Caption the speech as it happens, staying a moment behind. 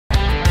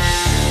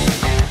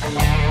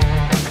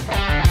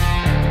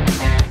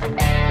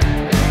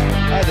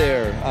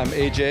I'm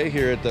AJ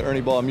here at the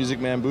Ernie Music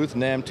Man booth,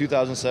 NAMM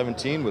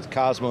 2017 with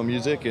Cosmo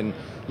Music, and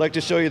I'd like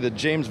to show you the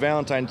James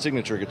Valentine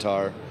signature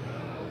guitar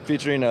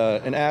featuring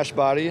an ash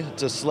body.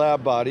 It's a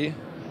slab body,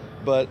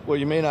 but what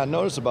you may not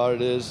notice about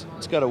it is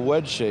it's got a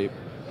wedge shape.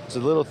 It's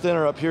a little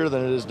thinner up here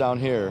than it is down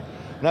here.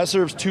 And that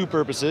serves two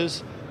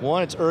purposes.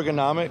 One, it's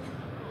ergonomic.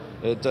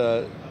 It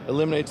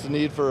eliminates the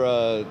need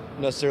for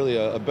necessarily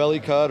a belly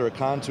cut or a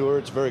contour.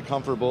 It's very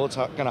comfortable. It's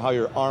kind of how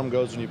your arm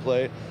goes when you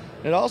play.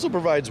 And it also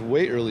provides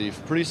weight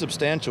relief, pretty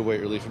substantial weight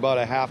relief, about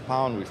a ½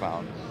 pound we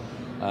found.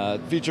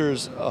 It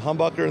features a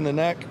humbucker in the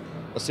neck,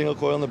 a single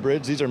coil in the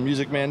bridge. These are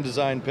Music Man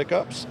designed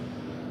pickups.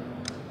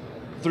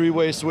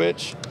 Three-way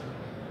switch.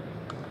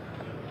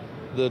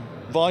 The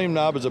volume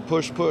knob is a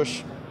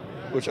push-push,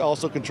 which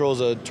also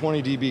controls a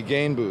 20 dB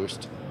gain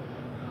boost.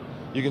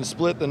 You can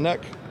split the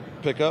neck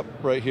pickup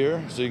right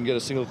here, so you can get a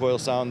single coil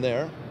sound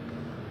there.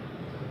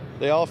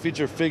 They all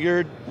feature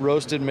figured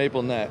roasted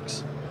maple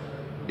necks,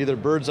 either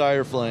bird's eye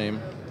or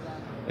flame.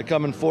 They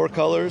come in 4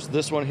 colors.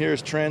 This one here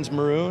is trans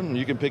maroon, and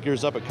you can pick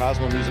yours up at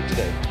Cosmo Music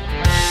today.